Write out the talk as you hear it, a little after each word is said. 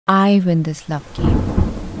I win this love game,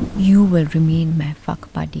 you will remain my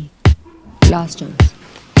fuck buddy. Last chance.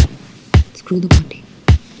 Screw the party.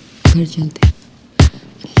 घर चलते.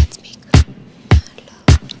 Let's make mad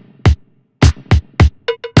love.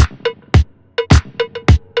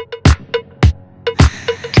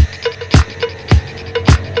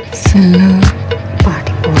 Silla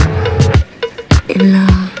party போறோம். இல்ல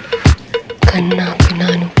கண்ணா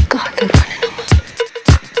பின்னானு காதல் பண்ணணுமா?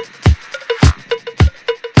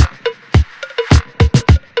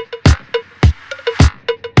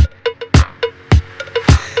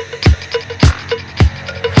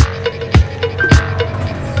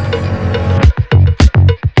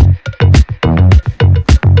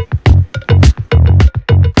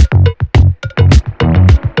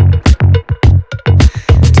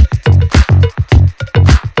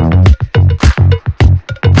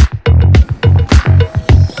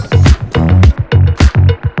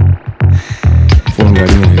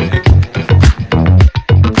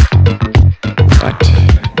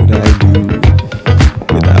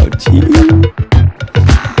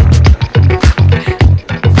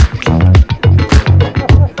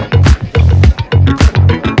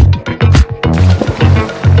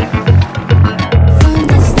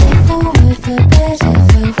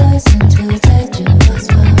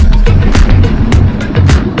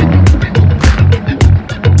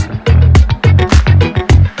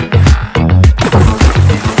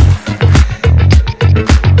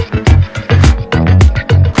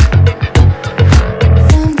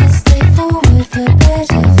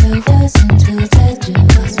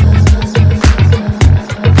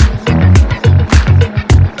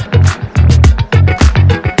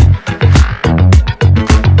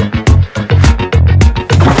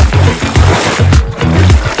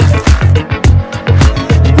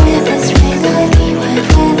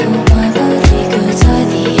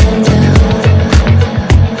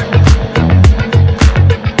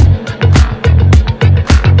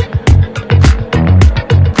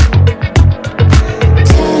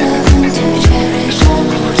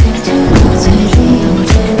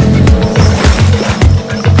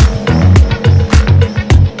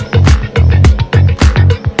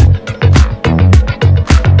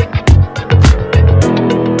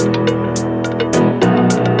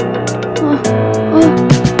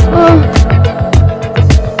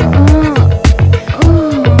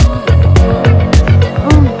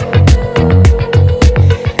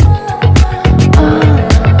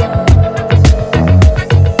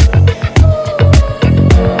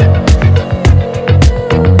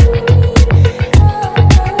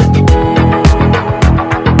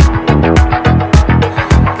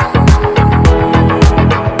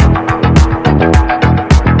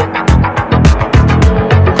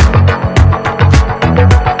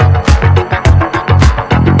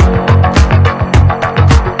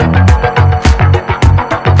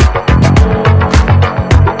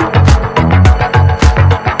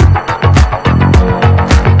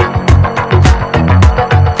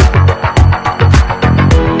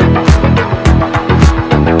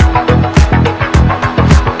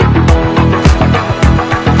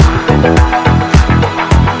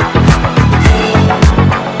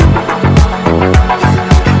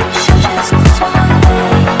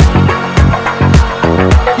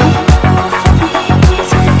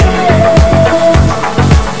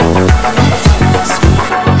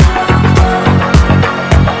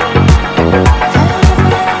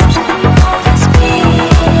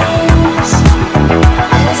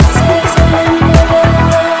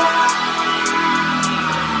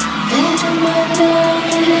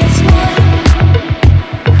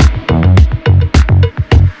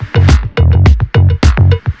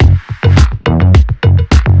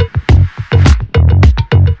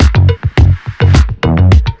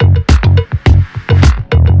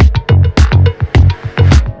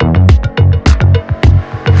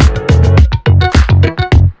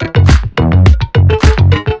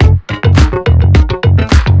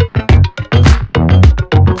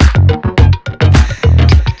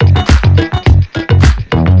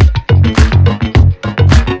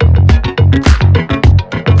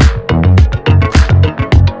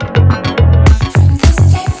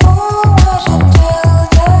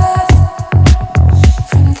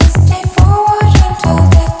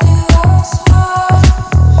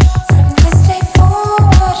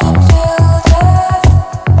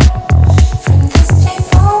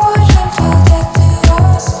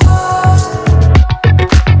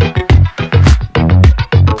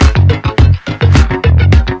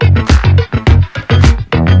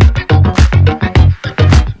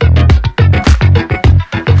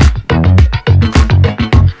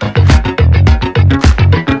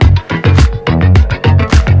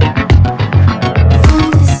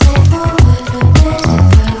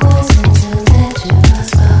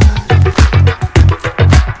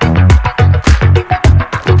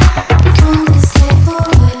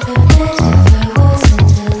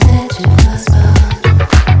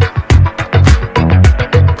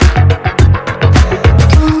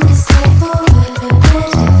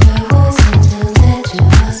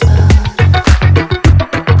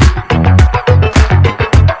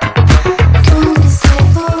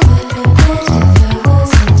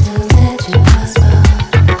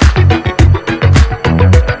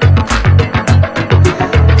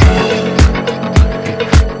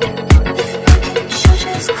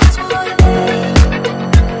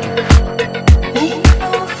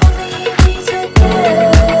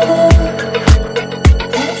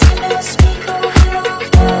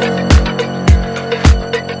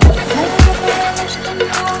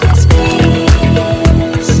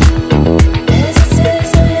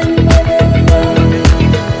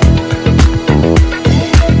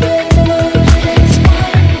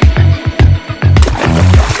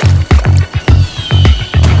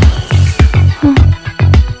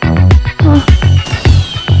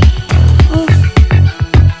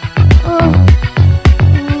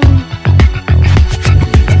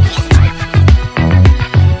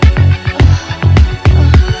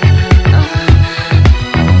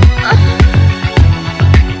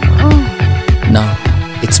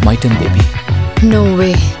 It's my turn, baby. No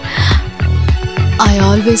way. I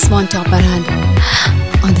always want upper hand.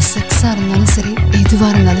 அது செக்ஸா இருந்தாலும் சரி எதுவா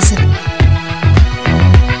இருந்தாலும் சரி.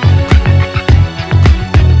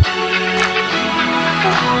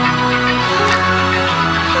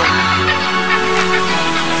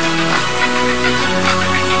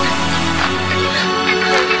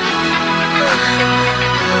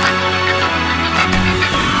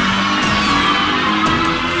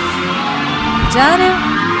 जा रहे हो?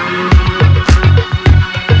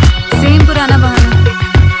 सेम पुराना बहाना.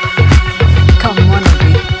 Come on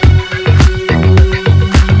अभी.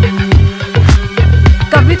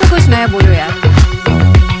 कभी तो कुछ नया बोलो यार.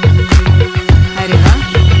 अरे वाह,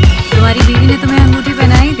 तुम्हारी बीवी ने तुम्हें अंगूठी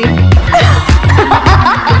पहनाई थी.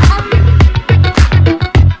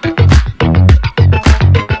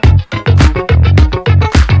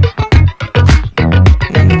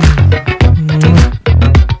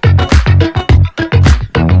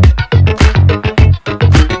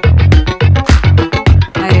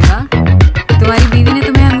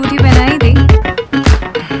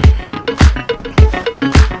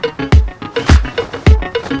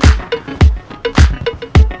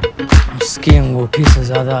 उसकी अंगूठी से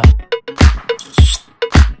ज्यादा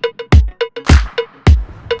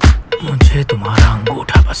मुझे तुम्हारा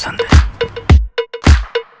अंगूठा पसंद है.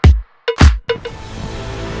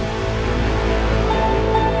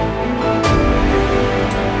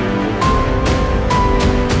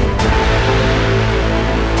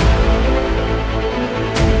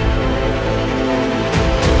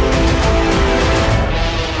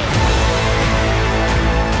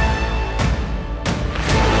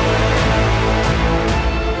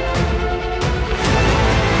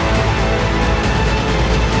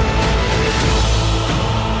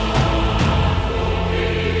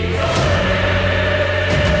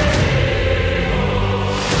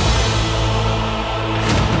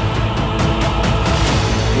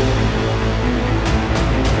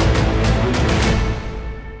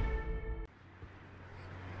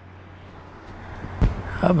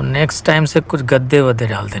 अब नेक्स्ट टाइम से कुछ गद्दे वद्दे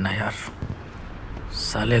डाल देना यार.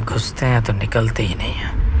 साले घुसते हैं तो निकलते ही नहीं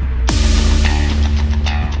हैं.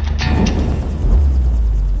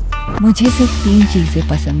 मुझे सिर्फ 3 चीजें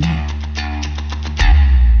पसंद हैं.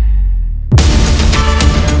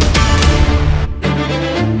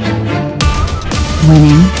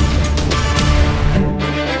 Winning,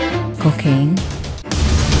 cocaine,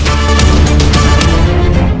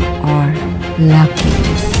 और love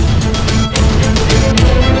games.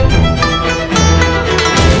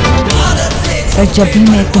 और जब भी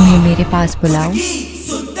मैं तुम्हें मेरे पास बुलाऊं,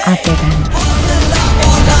 आते रहना.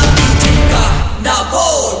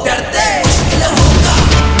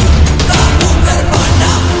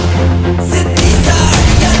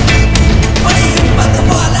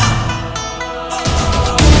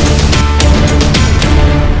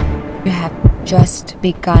 You have just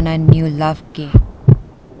begun a new love game.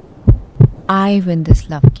 I win this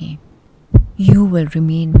love game. You will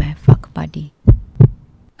remain my fuck buddy.